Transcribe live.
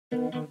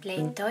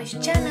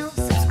Playtoys channel,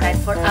 subscribe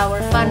for our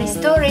funny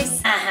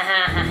stories.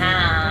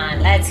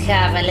 Let's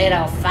have a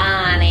little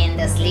fun in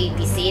the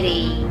sleepy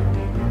city.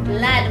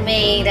 Let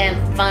me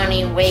them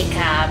funny wake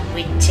up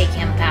with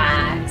chicken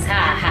pox.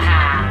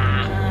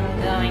 I'm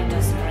going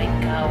to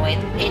sprinkle with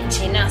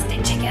itchy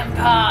nasty chicken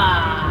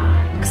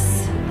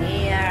pox.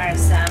 Here are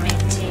some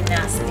itchy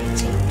nasty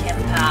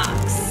chicken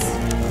pox.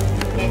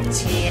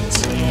 Itchy,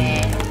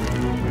 itchy.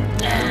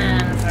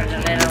 And for the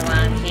little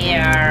one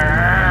here,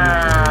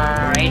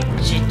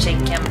 itchy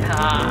chicken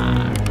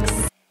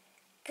pox.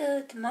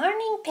 Good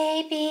morning,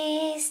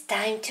 babies.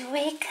 Time to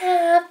wake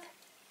up.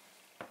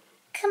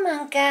 Come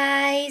on,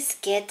 guys,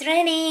 get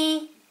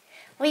ready.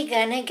 We're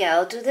gonna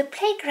go to the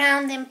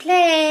playground and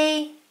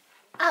play.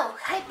 Oh,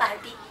 hi,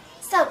 Barbie.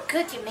 So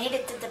good you made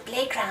it to the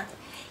playground.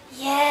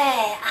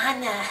 Yeah,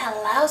 Anna,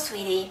 hello,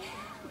 sweetie.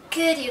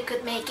 Good you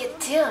could make it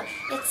too.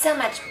 It's so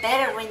much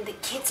better when the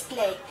kids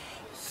play.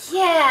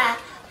 Yeah,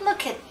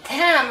 look at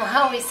them,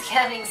 always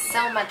having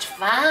so much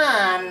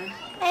fun.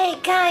 Hey,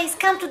 guys,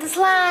 come to the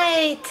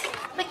slide.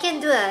 We can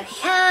do a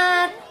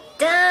hat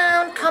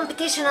down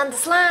competition on the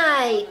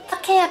slide.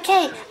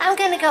 Okay, I'm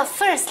gonna go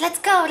first. Let's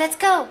go.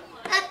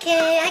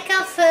 Okay, I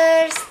go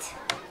first.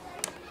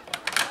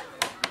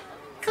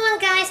 Come on,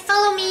 guys,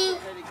 follow me.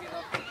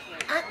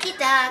 Okay,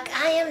 Doc,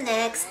 I am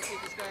next.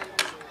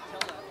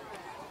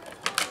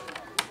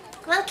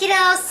 Come on,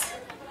 kiddos.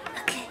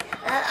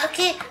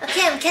 Okay,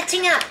 I'm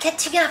catching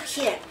up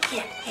here.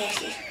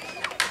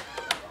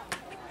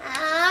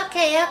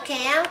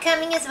 Okay, I'm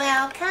coming as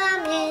well,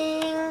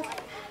 coming.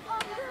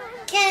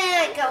 Okay,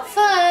 I go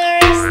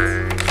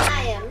first.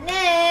 I am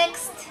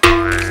next.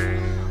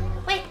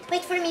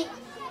 Wait for me.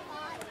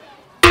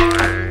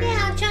 Yeah,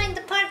 I'll join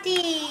the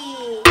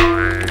party.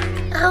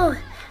 Oh,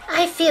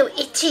 I feel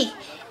itchy.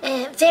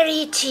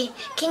 Very itchy.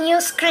 Can you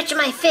scratch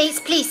my face,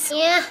 please?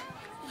 Yeah,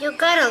 you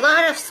got a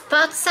lot of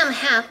spots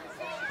somehow.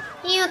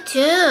 You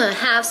too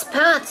have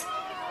spots.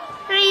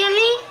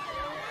 Really?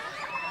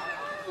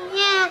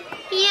 Yeah,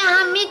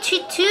 I'm itchy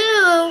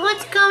too.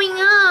 What's going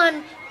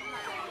on?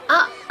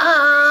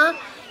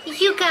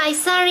 You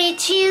guys are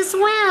itchy as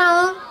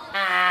well.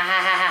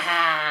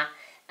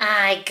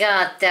 I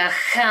got the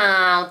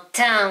whole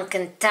town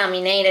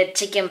contaminated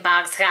chicken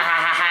pox.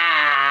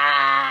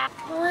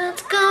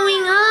 What's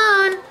going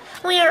on?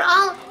 We are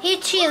all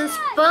itchy and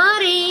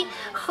spotty.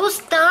 Who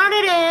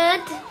started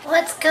it?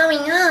 What's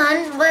going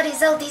on? What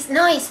is all this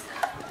noise?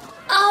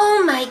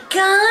 Oh my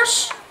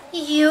gosh!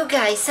 You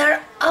guys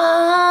are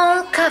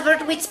all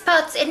covered with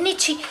spots and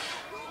itchy.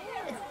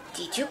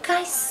 Did you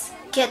guys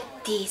get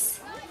these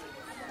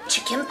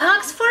chicken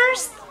pox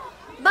first?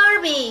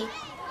 Barbie!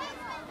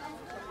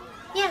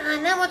 Yeah,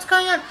 Anna, what's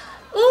going on?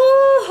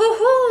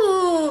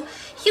 Ooh,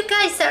 you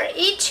guys are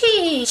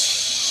itchy.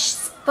 Shh,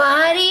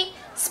 spotty,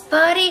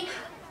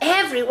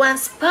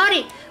 everyone's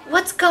spotty.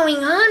 What's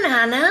going on,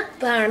 Anna?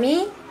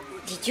 Barbie,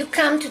 did you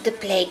come to the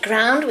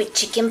playground with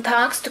chicken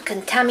pox to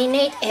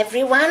contaminate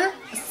everyone?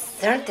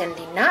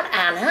 Certainly not,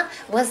 Anna.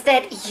 Was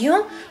that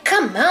you?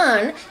 Come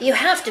on, you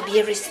have to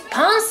be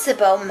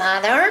responsible,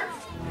 mother.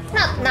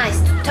 Not nice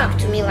to talk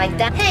to me like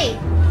that. Hey,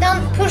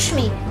 don't push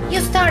me. You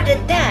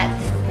started that.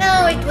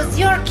 No, it was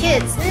your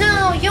kids.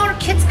 No, your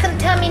kids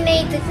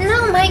contaminated.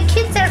 No, my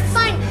kids are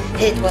fine.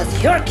 It was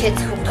your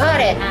kids who got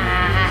it.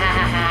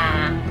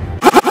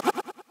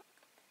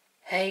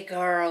 Hey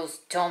girls,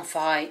 don't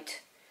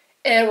fight.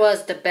 It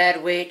was the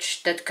bad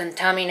witch that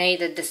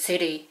contaminated the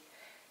city.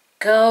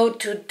 Go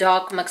to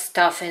Doc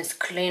Mcstuffins'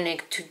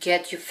 clinic to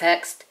get you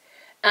fixed,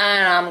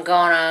 and I'm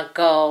gonna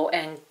go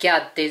and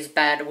get this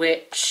bad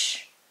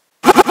witch.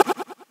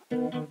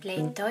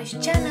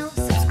 Playtoys channel,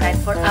 subscribe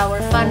for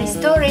our funny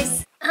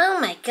stories. Oh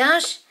my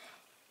gosh,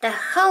 the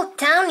whole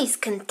town is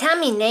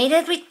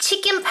contaminated with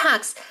chicken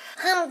pox.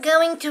 I'm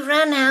going to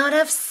run out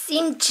of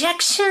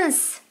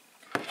injections.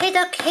 Hey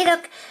Doc,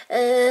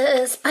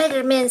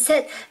 Spiderman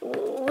said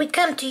we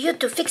come to you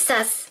to fix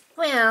us.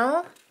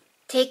 Well,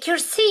 take your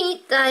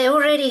seat. I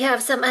already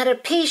have some other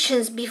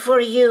patients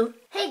before you.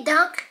 Hey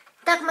Doc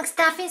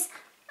Mcstuffins.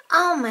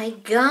 Oh my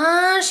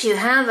gosh, you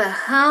have a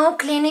whole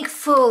clinic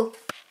full.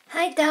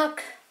 Hi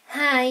Doc,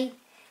 hi.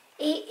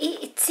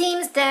 It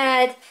seems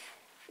that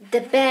the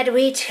bad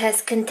witch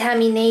has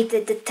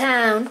contaminated the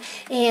town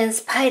and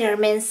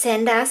Spiderman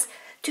sent us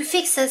to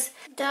fix us.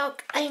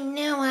 Doc, I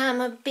know I'm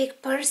a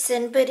big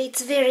person, but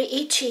it's very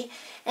itchy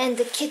and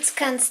the kids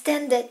can't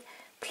stand it.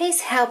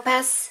 Please help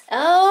us.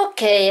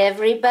 Okay,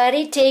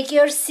 everybody take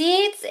your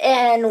seats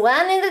and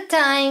one at a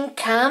time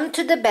come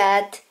to the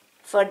bed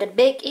for the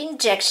big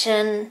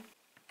injection.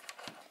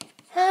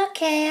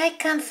 Okay, I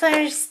come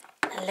first.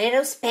 A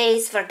little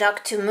space for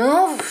Doc to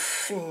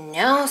move.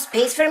 No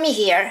space for me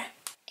here.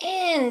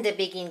 And the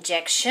big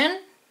injection.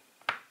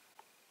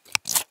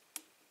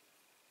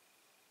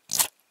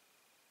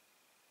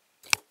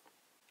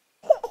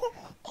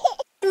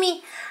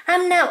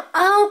 I'm now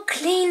all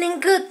clean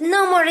and good.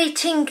 No more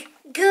itching.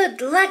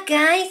 Good luck,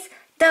 guys.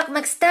 Doc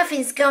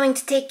Mcstuffin's going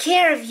to take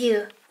care of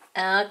you.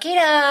 Okie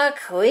doke,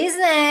 who is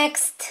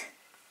next?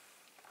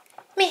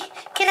 me.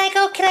 Can I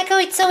go? Can I go?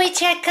 It's so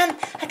itchy. I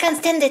can't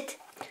stand it.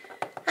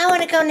 I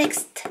want to go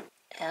next.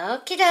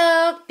 Okie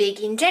doke. Big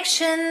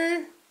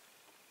injection.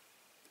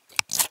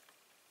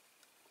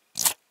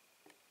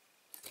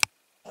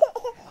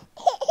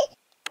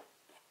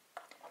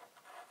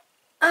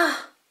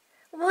 Oh,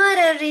 what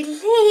a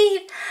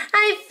relief.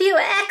 I feel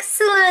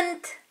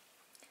excellent.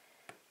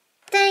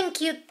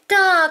 Thank you,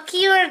 Doc.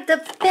 You're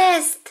the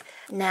best.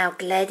 Now,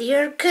 glad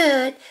you're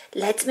good.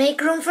 Let's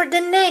make room for the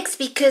next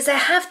because I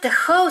have the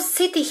whole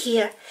city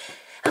here.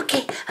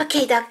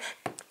 Okay, Doc.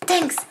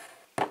 Thanks.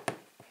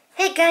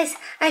 Hey, guys,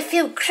 I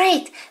feel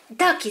great.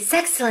 Doc is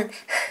excellent.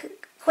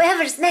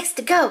 Whoever's next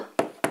to go.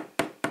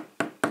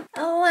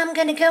 Oh, I'm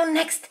gonna go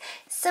next.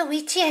 So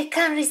itchy, I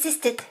can't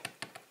resist it.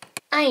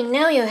 I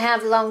know you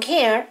have long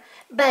hair,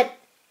 but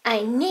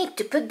I need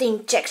to put the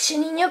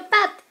injection in your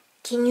butt.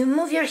 Can you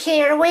move your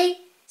hair away?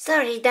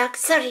 Sorry, Doc,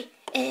 sorry.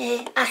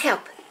 I'll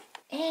help.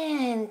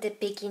 And the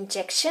big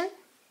injection.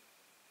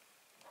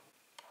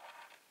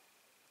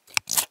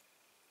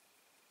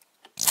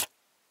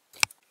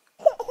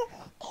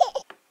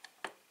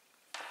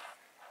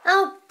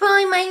 Oh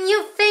boy, my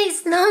new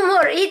face. No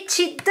more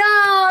itchy,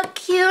 Doc.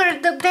 You're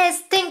the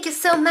best. Thank you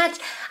so much.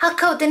 I'll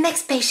call the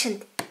next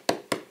patient.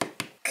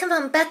 Come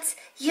on, Butts.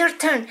 Your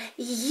turn.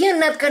 You're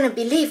not gonna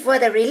believe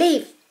what a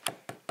relief.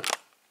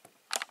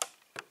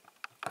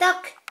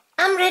 Doc,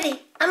 I'm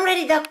ready. I'm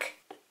ready, Doc.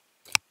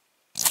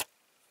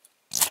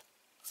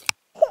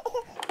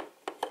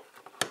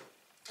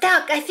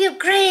 Doc, I feel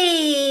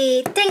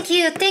great. Thank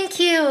you.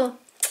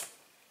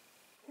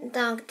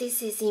 Doc,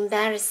 this is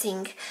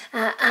embarrassing.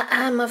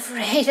 I'm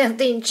afraid of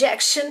the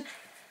injection.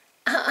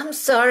 I'm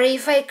sorry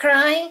if I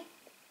cry.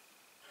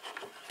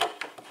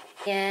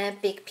 Yeah,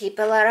 big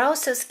people are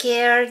also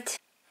scared.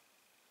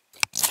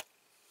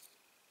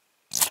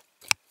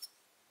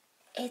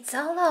 It's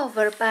all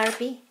over,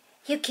 Barbie.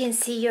 You can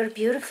see your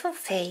beautiful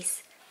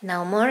face.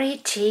 No more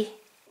itchy.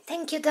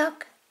 Thank you,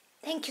 Doc.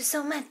 Thank you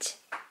so much.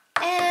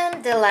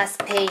 And the last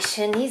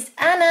patient is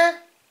Anna.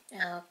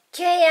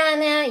 Okay,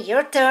 Anna,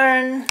 your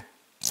turn.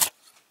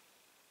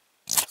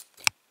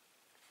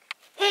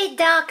 Hey,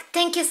 Doc.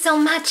 Thank you so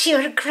much.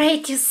 You're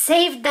great. You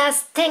saved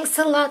us. Thanks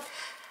a lot.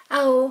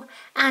 Oh,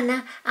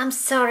 Anna, I'm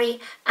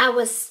sorry. I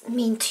was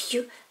mean to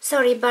you.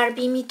 Sorry,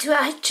 Barbie. Me too.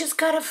 I just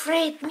got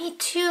afraid. Me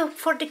too.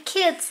 For the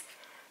kids.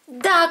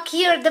 Doc,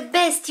 you're the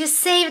best. You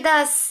saved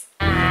us.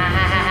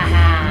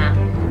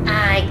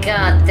 I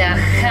got the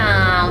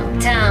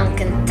hometown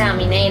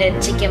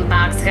contaminated chicken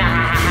box.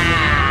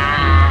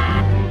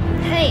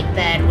 Hey,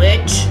 bad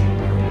witch.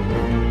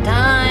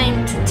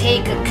 Time to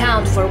take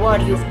account for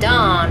what you've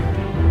done.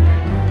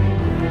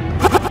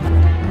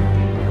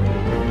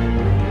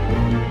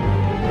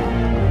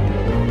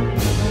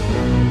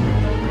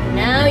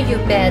 Now, you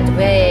bad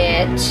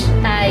witch,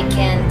 I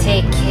can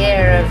take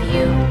care of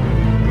you.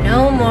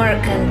 No more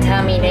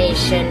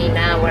contamination in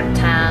our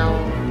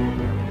town.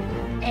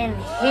 And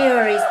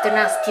here is the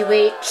nasty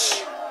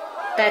witch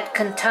that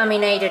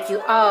contaminated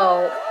you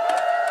all.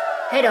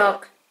 Hey,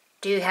 Doc,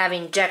 do you have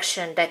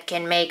injection that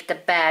can make the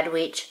bad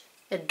witch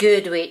a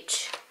good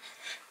witch?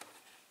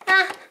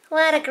 Ah,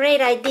 what a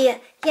great idea.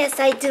 Yes,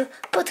 I do.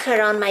 Put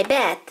her on my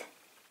bed.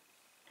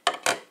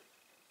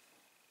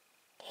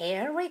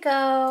 Here we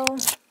go.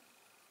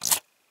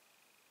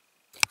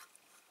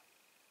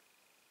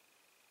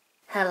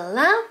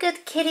 Hello,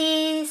 good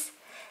kitties.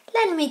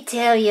 Let me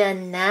tell you a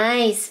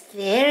nice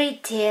fairy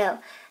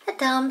tale.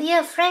 Don't be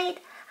afraid.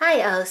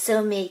 I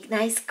also make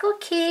nice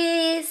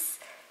cookies.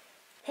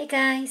 Hey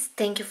guys,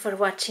 thank you for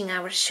watching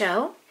our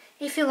show.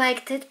 If you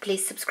liked it,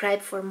 please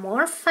subscribe for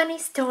more funny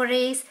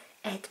stories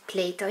at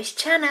Playtoys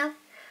channel.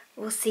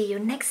 We'll see you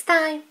next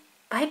time.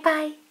 Bye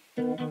bye.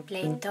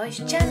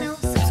 Playtoys channel,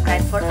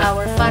 subscribe for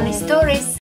our funny stories.